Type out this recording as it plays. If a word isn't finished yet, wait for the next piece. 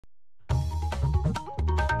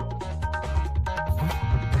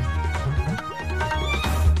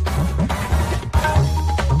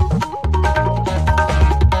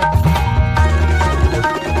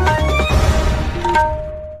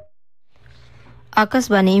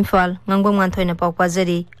H.Bhavan Imphal Nangbam Nganthoi na pau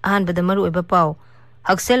pazari ahanbada maru oiba pau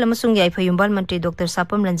Haksel amasung Yaifayumbal Mantri Dr.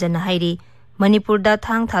 Sapam Ranjan na hairi Manipurda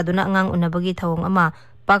thang thaduna angang unabagi thawong ama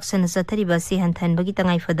paksana sathariba si hanthanbagi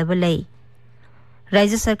tangai fadaba lei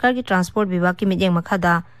Rajya Sarkar ki Transport Vibhag ki mityeng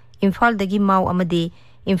makhada Imphal dagi mau amadi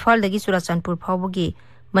Imphal dagi Churachandpur phawbagi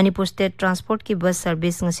Manipur State Transport ki bus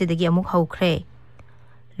service ngasidagi amuk haukhre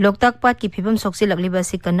Loktak Pat ki phibam soksilagliba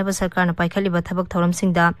si kannaba sarkar na paikhaliba thabak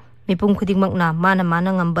thoramsingda mipum khudingmakna mana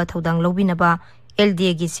ngamba thodang lobinaba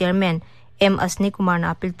LDA gi chairman M Asni Kumar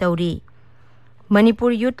na appeal tauri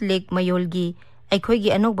Manipur Youth League Mayolgi aikhoi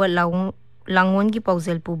gi anokba langwon gi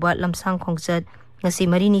paujel puba lamsang khongchat ngasi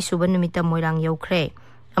marini suba numita moirang yaukhre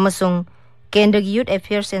amasung Kendra gi Youth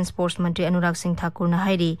Affairs and Sports Mantri Anurag Singh Thakur na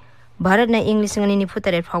hairi Bharat na English ngani ni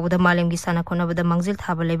futare phawda malem gi sana khonabada mangjil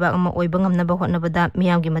thaba leba ama oiba ngamnaba hotnabada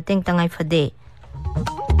miyam gi mateng tangai fade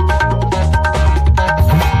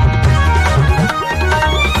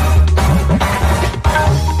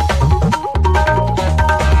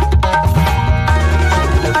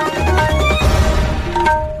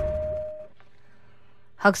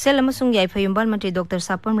Haksel amasung Yaifayumbal Mantri Dr.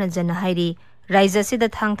 Sapam Ranjan na hairi Rajya sida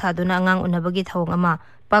thang thaduna angang unabagi thawong ama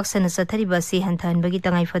paksana sathariba si hanthanbagi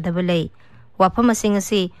tangai fadaba lei wafam asing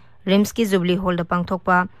asi RIMS ki Jubilee Hall da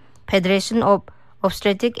pangthokpa Federation of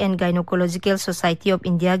Obstetric and Gynecological Society of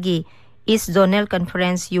India gi East Zonal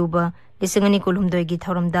Conference yuba lisingani kulhumdoi gi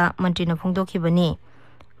thoramda mantri na phongdokhibani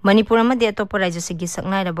Manipur amadi atopa rajya sigi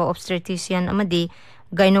saknairaba obstetrician amadi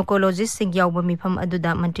gynecologist sing yawba mifam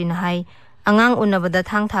aduda mantri na hai angang unabada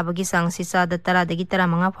thang thabagi sang sisa da tara dagi tara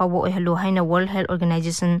manga phawbo oihalu haina World Health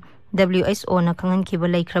Organization WHO na khangan khiba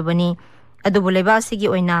laikhrabani adubu leba sigi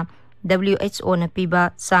oina WHO na piba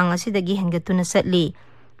sang asidagi hengatuna satli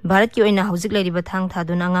Bharat ki oina hauzik lairiba thang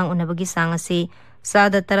thaduna angang unabagi sang asi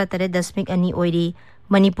sada tara tare dasmik ani oiri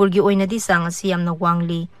Manipur gi oina di sang asi yamna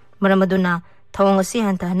wangli maramaduna thawang asi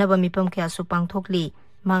hantahanaba mipam kya su pangthokli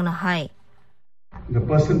mangna hai The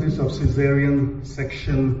percentage of cesarean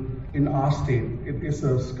section in our state, it is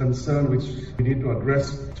a concern which we need to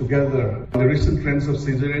address together. The recent trends of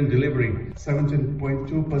cesarean delivery,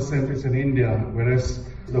 17.2% is in India, whereas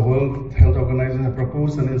the World Health Organization has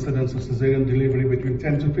proposed an incidence of cesarean delivery between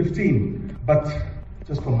 10 to 15. But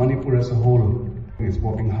just for Manipur as a whole, it's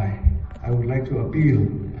whopping high. I would like to appeal,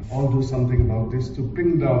 all do something about this to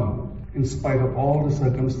bring down, in spite of all the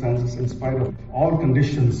circumstances, in spite of all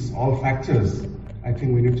conditions, all factors, I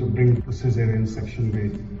think we need to bring the cesarean section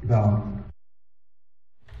rate down.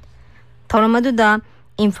 Thoramaduda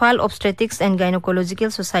Imphal Obstetrics and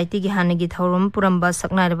Gynecological Society gi hanagi thorum puramba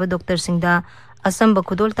saknaraba Dr. Singda asamba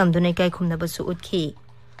khudol tamdunai kai khumnaba su utkhi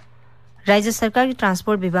Rajya Sarkar ki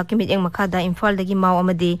Transport Vibhag ki mityeng makhada Imphal dagi mau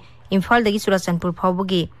amadi Imphal dagi Churachandpur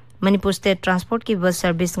phawbagi Manipur State Transport ki bus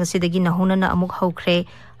service ngasidagi nahuna na amuk haukhre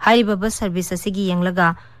hariba bus service asigi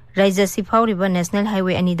yenglaga Rajya Sifawriba National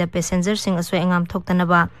Highway anida passenger sing asoi angam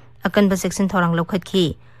thoktanaba akanba section thorang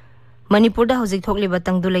lokhatkhi Manipur da hauzik thokliba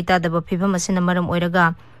tangdu leita daba phibam asina maram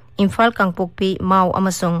oiraga Imphal Kangpokpi Mau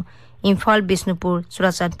amasung Imphal Bisnupur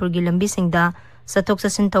Churachandpur gi lambi singda sathok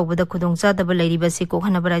sasin tawbada khudongcha daba leiriba si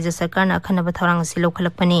kokhanaba Rajya Sarkar na akhanaba thorang asi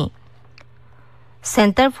lokhalakpani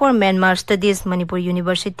Center for Myanmar Studies Manipur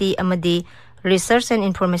University amadi Research and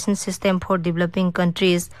Information System for Developing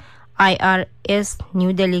Countries IRS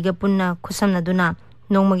New Delhi ga punna khusamnaduna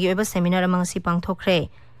nongmagi oiba seminar amang si pangthokre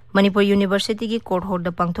Manipur University gi court hall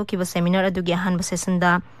da pangthokiba seminar adugi hanba session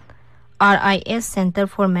da RIS Center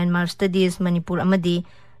for Myanmar Studies Manipur amadi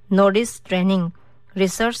Northeast Training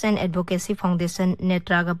Research and Advocacy Foundation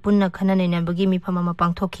netra ga punna khanane nabagi mifam ama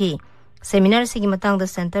pangthokhi seminar sigi matang da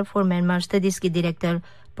Center for Myanmar Studies gi director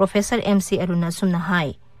Professor MC Aruna sumna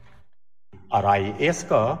hai RIS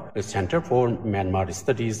का Center for Myanmar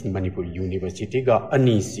Studies Manipur University का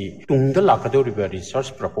अनीसी Tungal लाखदोरिबा research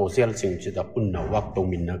proposal सिंचिदा पुन्ना वाक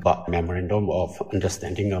तोमिन्ना का memorandum of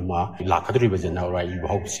understanding अमा लाखदोरिबा जनवरी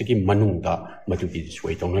भावसिकी मनुंगदा मधुकी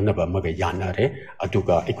स्वेतोंगनबा मगे यानारे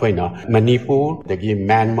अदुगा इकोइना Manipur दगी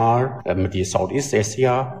Myanmar मति south east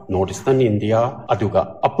Asia north eastern India अदुगा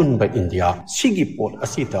अपुनबा India सिगी pot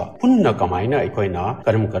Asita पुन्ना कमाइना इकोइना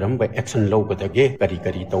करम बा action लौगदगे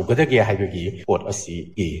करी तौगदगे हाइबगी pot असी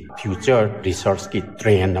की फ्यूचर रिसर्च की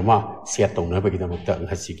ट्रेंड अमा सेट तौनबगीदमक्ता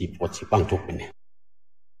ngasi की पोट सि पांगथोकने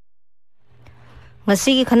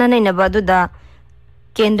ngasi की खना नैनबा दुदा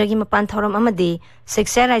केंद्र की मपान थौरम अमदी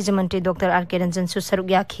शिक्षा राज्य मंत्री डॉक्टर आर.के. रंजन सुसरुक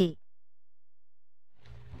याखी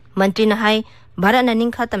मंत्री नहाई भारत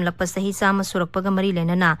ननिंखा तमलप सही साम सुरकपगा मरी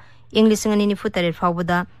लेनना इंग्लिश ngani फुतरे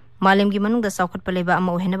फावबदा मालेम की मनुंग दा साउखट पलेबा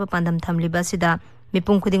अमा ओहेनबा पांदम थमलिबा सिदा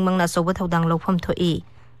मिपुम खुदिंग मंगना सोबो थौदांग लौफम थोई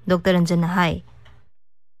डॉक्टर रंजन नहाई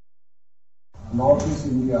Northeast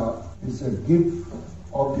India is a gift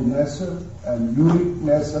of the nature and unique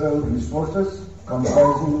natural resources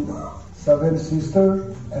comprising 7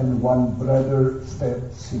 sisters and 1 brother state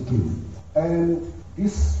Sikkim. And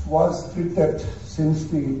this was treated since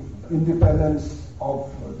the independence of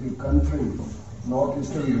the country.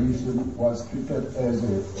 Northeastern region was treated as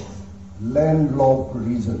a landlocked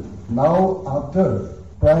region. Now, after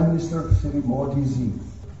Prime Minister Shri Modi ji,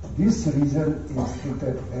 this region is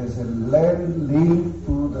treated as a land link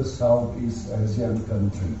to the Southeast Asian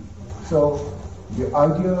country. So, the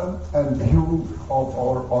idea and view of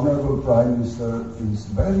our Honorable Prime Minister is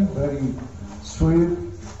very, very sweet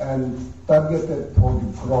and targeted for the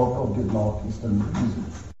growth of the Northeastern region.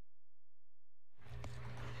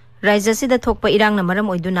 Raijasida thokpa irangna maram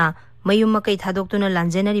oiduna mayum makai thadokuna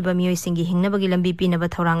lanjenariba mioisingi hingnabagi lambi pinaba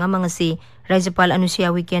thoranga mangasi Rajapal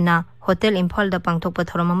Anusuya Wikena Hotel Imphal da pangthokpa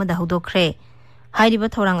thoram amada hudokre hairiba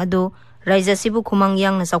thorang adu Raijasibu khumang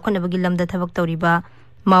yangna saukhanabagi lamda thabak tawriba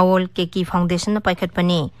Mawol Keki Foundation na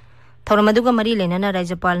paikhatpani thoram aduga mari lenana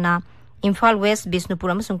Rajapalna Imphal West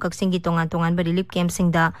Bisnupur amasung Kaksingi tongan relief camp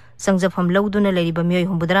singda sangjafam lawduna leriba mioi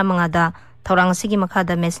humbudra mangada thorang asigi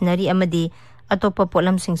makhada mercenary amadi atopa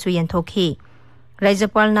polam singsu yanthokhi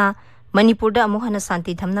Rajapalna Manipurda amuhana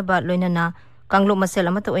santi thamnaba loinana kanglo masel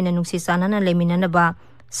amata oina nungsi sanana leminanaba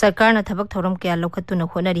sarkarna thabak thoram kya lokhatuna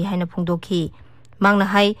honari haina phungdokhi mangna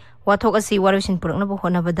hai wathok asi warosin puraknaba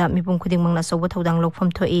honabada mipum khuding mangna soba thodang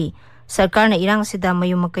lokpham thoi sarkarna irang sida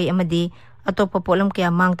mayum makai amadi atopa polam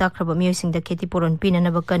kya mangta khraba mioisingda kheti poron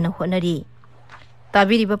pinanaba kana honari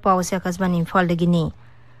tabiriba pawse akasban Imphal dagini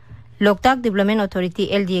Loktak Development Authority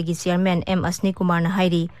LDA gi Chairman M Asni Kumar na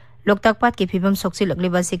hairi Loktak Pat ki phibam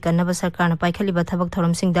soksilakliba si kannaba sarkarna paikhaliba thabak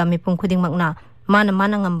thoram singda mipum khuding makna mana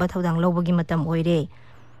ngamba thodang lobagi matam oire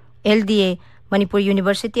LDA Manipur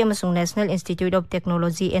University amasung National Institute of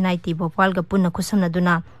Technology NIT Bhopal ga punna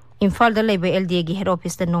khusamnaduna Imphal da laiba LDA gi head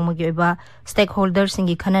office da nomagi oiba stakeholders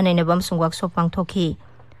singi khana nainabam sung workshop pangthokhi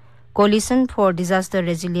Coalition for Disaster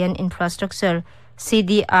Resilient Infrastructure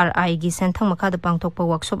CDRI gi senthang makada pangthokpa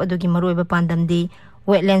workshop adugi maruiba pandamdi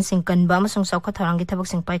wetland sing kanba amasung saukha tharangi thabak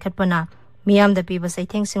sing paikhatpana miyam da piba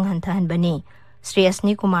saitheng sing hantahan bani Sri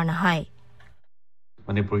Asni Kumar na hai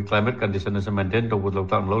Manipuri climate condition is maintained to with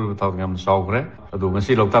Loktak low with Tongam Saugre, Adu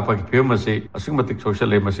Masi Loktak Pimasi, a sympathetic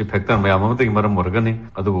social embassy factor, Mayamatic Maram Morgani,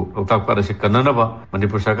 Adu Loktak Parasi Kananaba,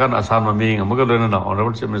 Manipur Sakan, Asama being a Mugalana,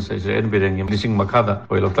 Honorable Message, and being missing Makada,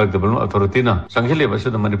 or Loktak Development Authority, Sangili was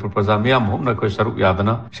the Manipur Pazamiam, Homna Saruk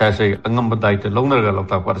Yadana, Shasay, Angambadite, Longer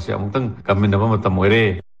Loktak Parasi Amutang, Kaminavamata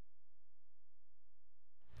Moire.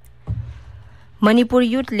 Manipur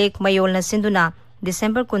Youth Lake Mayolna Sinduna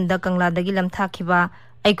December kunda Kangla dagi lamthakiba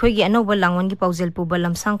aikhoigi anoba langwangi paujel puba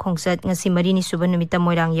lamsang khongsat ngasi marini suba numita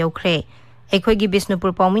moirang yaukhre aikhoigi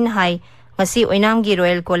Bisnupur Paumin hai ngasi oinamgi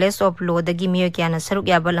Royal College of Law dagi miyo kyana saruk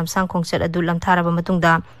yaba lamsang khongsat adu lamtharaba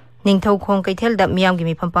matungda ningthau khong kaithelda miyamgi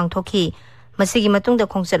mifam pangthokhi masigi matungda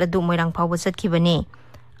khongsat adu moirang phawba chatkibani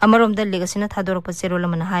amaromda legasina thadorokpa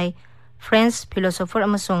cherolamana hai French philosopher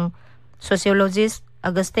amasung sociologist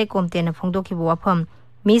Auguste Comte na phongdokhiba wafam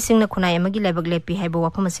Mising na kunay amagi labag lepi haiba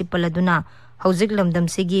wapam asipaladuna haujik lamdam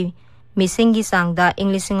sigi misingi sangda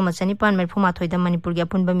Englising masanipan merpumathoy da Manipur gi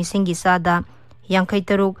apunba misingi sada yangkai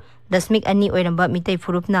taruk dasmik ani oiramba mitay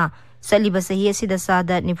furupna saliba sahi asida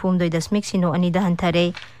sada nifumdoi dasmik sino ani da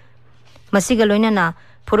hanthare masiga loinana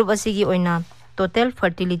furup asigi oina total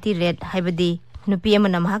fertility rate haibadi nupi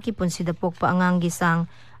amana mahaki punsida pokpa angangi sang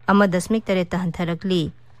ama dasmik tare ta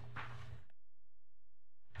hantharakli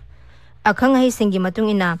Akhang hai singi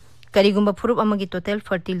matung ina karigumba furup amagi total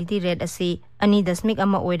fertility rate asi ani dasmik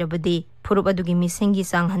ama oirabadi furup adugi misingi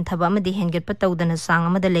sang hanthaba amadi henget patawdana sang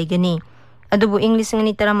amada leigani adubu English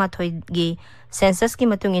ngani taramathoi gi census ki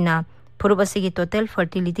matung ina furup asigi total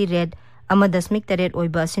fertility rate ama dasmik taret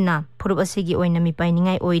oiba asina furup asigi oina mi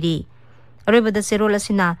painingai oiri aroibada serol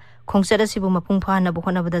asina khongsat asibu mapung phana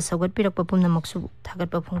bukhona bada sagat pirakpa pumna maksu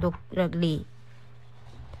thagatpa phungdok ragli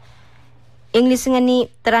English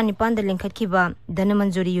ngani taranipan da lengkhatkiba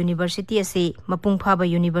Dhanamanjuri University ase mapung phaba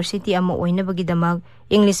university ama oinabagi damag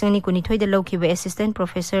English ngani kunithoi da lawkhiba assistant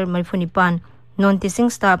professor marfunipan non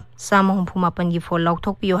teaching staff samahumpumapan gi for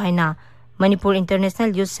laukthokpiyo haina Manipur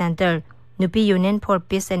International Youth Center Nupi Union for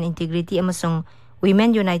Peace and Integrity amasung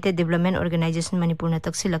Women United Development Organization Manipur na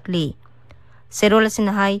taksilakli Serol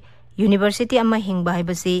sinahai university ama hingba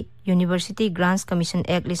haibasi University Grants Commission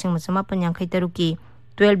Act 1983 ki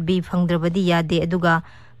 12B phangdrabadi yade aduga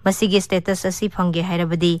masigi status asi phangge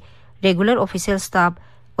hairabadi regular official staff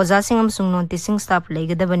ojasing amsung non teaching staff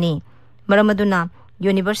leigadabani maramaduna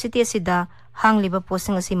university asida hangliba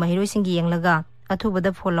posting asi mahiroi singi yanglaga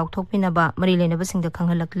अथुबदा फोल लाउथोकपिनबा मरी लेनबसिंगदा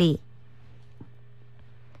खंगहलकली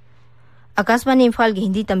आकाशवाणी इम्फाल की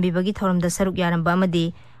हिंदी तंबीबगी थौरमदा सरुक यारंबा अमदी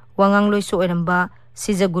वांगांगलोइसो ओरंबा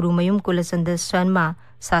सिजा गुरु मयुम कुलचंद शर्मा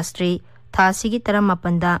शास्त्री थासीगी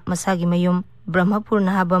 18दा मसागी मयुम ब्रह्मपुर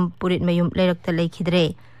नहाबम पुरित मयुम लेरक्ता लेखिद्रे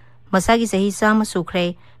मसागी सही साम Sukhre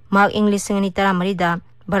mark English सिंगनी 13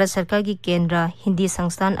 Bharat सरकार की केंद्र हिंदी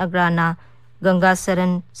संस्थान अग्राना गंगा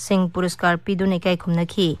शरण सिंह पुरस्कार पीदुने काय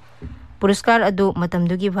खुमनखी पुरस्कार अदु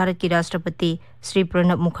मतमदुगी भारत की राष्ट्रपति श्री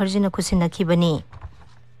प्रणब मुखर्जी न खुसिनखी बनी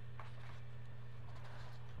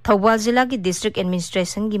थौबाल जिला की डिस्ट्रिक्ट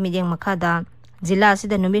एडमिनिस्ट्रेशन की मिडियम मखादा जिला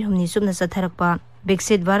असिदा नुमिर हुमनी सुबना सथरकपा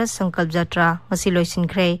विकसित भारत संकल्प यात्रा मसी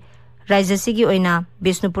लोइसिनख्रे राज्य की ओइना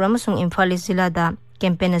बिष्णुपुर अमसुंग इम्फाल जिला दा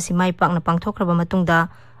कैंपेन असि माई पाकना पांगथोखरबा मतुंगदा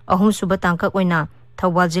अहुम सुबा तांकक ओइना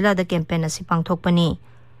थौबाल जिला दा कैंपेन असि पांगथोकपनी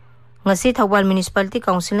ngasi थौबाल म्युनिसिपलिटी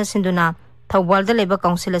काउंसिल न सिंदुना थौबाल दा लेबा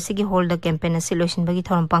काउंसिल असि की होल दा कैंपेन असि लोइसिनबगी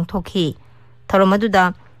थौरम पांगथोखी थौरम अदुदा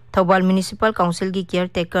थौबाल म्युनिसिपल काउंसिल की care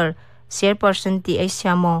taker chairperson TH.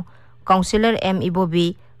 श्यामो councillor M Ibobi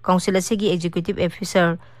council की एग्जीक्यूटिव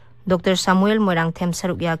ऑफिसर डॉक्टर सामुएल मोरांगथेम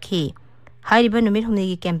सरुक याखी हाइरिबा नुमित हुमनी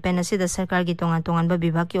की कैंपेन असिदा सरकार की तोंगान तोंगानबा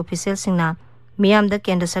विभाग की ऑफिशियल सिंगना मियामदा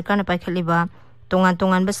केंद्र सरकार न पाइखलिबा तोंगान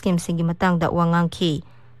तोंगानबा स्कीम सिंगी मतंगदा वांगांखी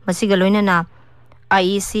मसिगा लोइनना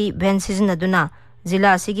आईईसी वैन सिजनदुना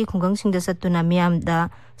जिला असिगी खुंगंग सिंगदा सत्तुना मियामदा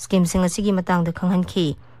स्कीम सिंग असिगी मतंगदा खंगहनखी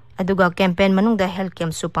अदुगा कैंपेन मनुंगदा हेल्थ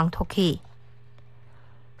कैंप सु पांगथोखी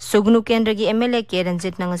सुगनु केंद्र की एमएलए के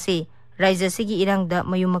रंजित नंगसी राज्य की इरांगदा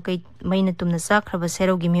मयुमकई मैना तुमना साख्रबा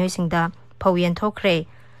सेरोगी मियोइसिंगदा फौयन थोखरे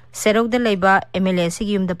सेरोगदा लेबा एमएलए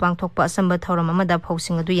की युमदा पांगथोकपा असंबा थौरम अमदा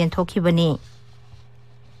फौसिंग अदु येंथोखिबनी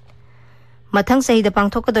मथंग सहिदा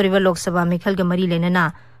पांगथोकदोरिबा लोकसभा मिखलगा मरी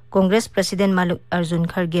लेनना कांग्रेस प्रेसिडेंट मल्लिकार्जुन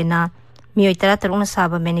खड़गेना मियोइ 13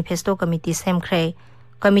 साबा मैनिफेस्टो कमिटी सेमख्रे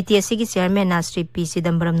कमिटी असिगी चेयरमैन ना श्री पी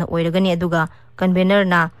चिदंबरम न ओइरगनी अदुगा कन्वेनर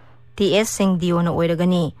ना टी.एस. सिंह दियो न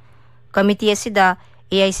ओइरगनी कमिटी असिदा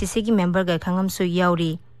AICC की मेंबर गायखांगम सु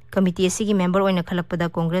याउरी committee असिगी member ओइना खलकपदा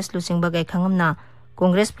Congress लुसिंगबा गायखांगमना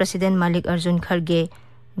Congress president Mallikarjun खड़गे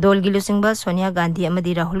दोलगी लुसिंगबा सोनिया गांधी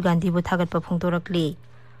अमदी राहुल गांधी बु थागतपा फोंगतोरकली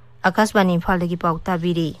आकाशवाणी इम्फालदगी पाउ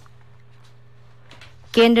ताबिरी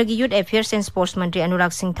केंद्र की यूथ अफेयर्स एंड स्पोर्ट्स मंत्री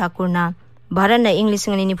अनुराग सिंह ठाकुर ना भारत न इंग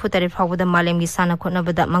 1993 फाउबदा मालेम की साना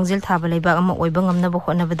खोनबदा मंजिल थाबा लेबा अमा ओइबा ngamnaba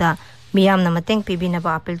खोनबदा मियामना मतेंग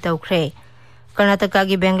पिबिनबा अपील तौख्रे कर्नाटका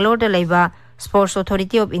की बेंगलोर दा लेबा स्पोर्ट्स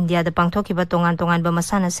अथॉरिटी ऑफ इंडिया दा पांगथोखिबा तोंगान तोंगानबा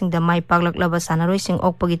मसाना सिंगदा माई पागलकलबा सानारोइ सिंग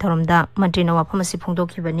ओकपगी थरमदा मंत्री न वाफम असि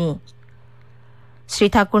फोंदोखिबनी श्री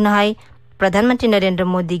ठाकुर ना हाई प्रधानमंत्री नरेंद्र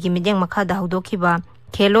मोदी की मिडियम मखादा हौदोखिबा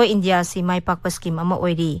खेलो इंडिया सि माई पाकपा स्कीम अमा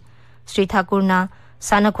ओइरी श्री ठाकुर ना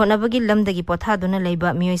साना खोनबगी लमदगी पोथादुना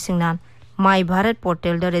लेबा मियोइसिंगना माई भारत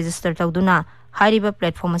पोर्टल दा रजिस्टर तौदुना हारिबा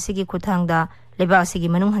प्लेटफॉर्म असिगी खुथांगदा लेबा असिगी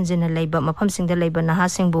मनुंग हंजना लेबा मफमसिंगदा लेबा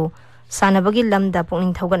नहासिंगबु सानबगी लमदा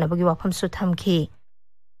पुनिंग थौगनबगी वाफम सु थमखी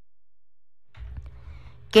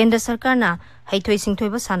केंद्र सरकार ना हैथोइ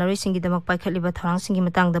सिंथोइबा सानरोइ सिंगी दमक पाइखलिबा थौरांग सिंगी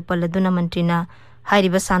मतंगदा पल्लदुना मंत्रीना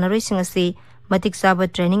हारिबा सानरोइ सिंग असि मतिक चाबा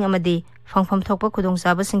ट्रेनिंग अमदी फंगफम थोकपा खुदोंग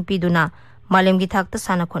चाबा सिंग पीदुना मालेमगी थाकता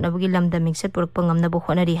साना खोनबगी लमदा मिंगसेट पुरकपा ngamnaba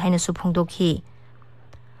होनरी हाइना सु फोंदोखी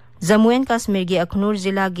जम्मू एंड कश्मीर की अखनूर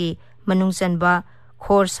जिला की मनुंगचनबा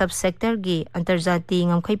खोर सब सेक्टर की अंतर्जातीय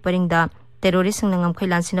ngमखै परिंगदा टेरोरिस्ट सिंग ngमखै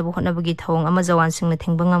लानसिनबा होनबगी थौंग अमा जवान सिंग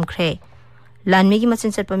थेंगबा ngamkhre लानमीगी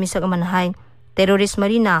मचिन चटपा मिसक अमन हाय टेरोरिस्ट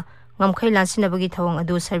मरीना ngमखै लानसिनबगी थौंग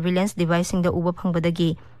अदु सर्विलेंस डिवाइस सिंग दा उबा फंगबदगी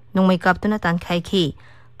नोंमै कापतुना तानखाइखी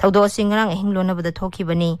थौदो सिंगरांग अहिंग लोनबदा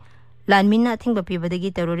थोखिबनी लानमीना अथिंगबा पिबदगी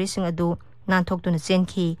टेरोरिस्ट सिंग अदु नानथोक्तुना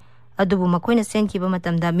चेनखी अदुबु मखोइना चेनखिबा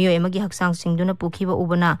मतमदा मियोय अमगी हक्सांग सिंगदुना पुखिबा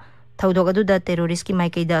उबना थौदोक अदुदा टेरोरिस्ट की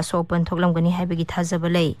माइकैदा सोपन थोकलमगनी हाइबगी थाजबा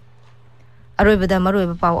लै अरोइबदा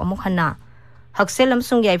मरोइबा पाव अमुक हन्ना हक्सेल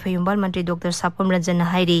अमसुंग याइफयुंबाल मंत्री डॉक्टर सापम रंजन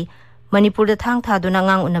हाइरी मणिपुर दा थांग थादुना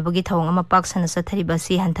ngang उनबगी थौंग अमा पाकसना सथरिबा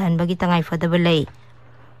सि हंथहनबगी तंगाइ फदबा लै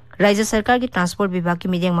राज्य सरकार की ट्रांसपोर्ट विभाग की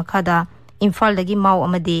मिडियम मखादा इम्फाल दगी माव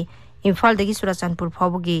अमदी इम्फाल दगी सुराचनपुर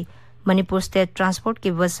फावबगी मणिपुर स्टेट ट्रांसपोर्ट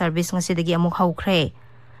की बस सर्विस ngasiदगी अमुक हौख्रे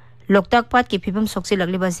लोकताक पाट की फिबम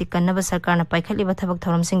सोक्सिलगलिबा सि कन्नबा सरकारना पाइखलिबा थबक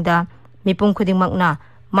थौरमसिंगदा मिपुंग खुदिंगमकना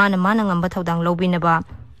माना ngamba थौदांग लौबिनबा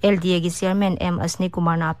LDA की चेयरमैन M असनी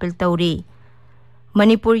कुमारना अपील तौरी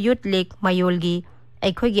मणिपुर यूथ लीग मायोलगी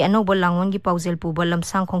अखोगी अनोबा लांगोन की पाउजेल पुबा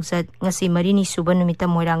लमसांग खोंगसत ngasi मरीनी सुबा नुमिता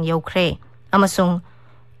मोइरांग यौख्रे अमसुंग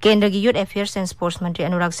केंद्र की यूथ अफेयर्स एंड स्पोर्ट्स मंत्री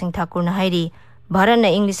अनुराग सिंह ठाकुर ना हाइरी भारत न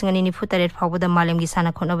इंग 1993 फाउबदा मालेम की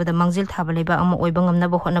साना खोनबदा मंजिल थाबा लेबा अमा ओइबा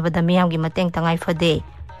ngamnaba होनबदा मियाम की मतेंग तंगाइ फदे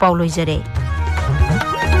पाउलोइजरे।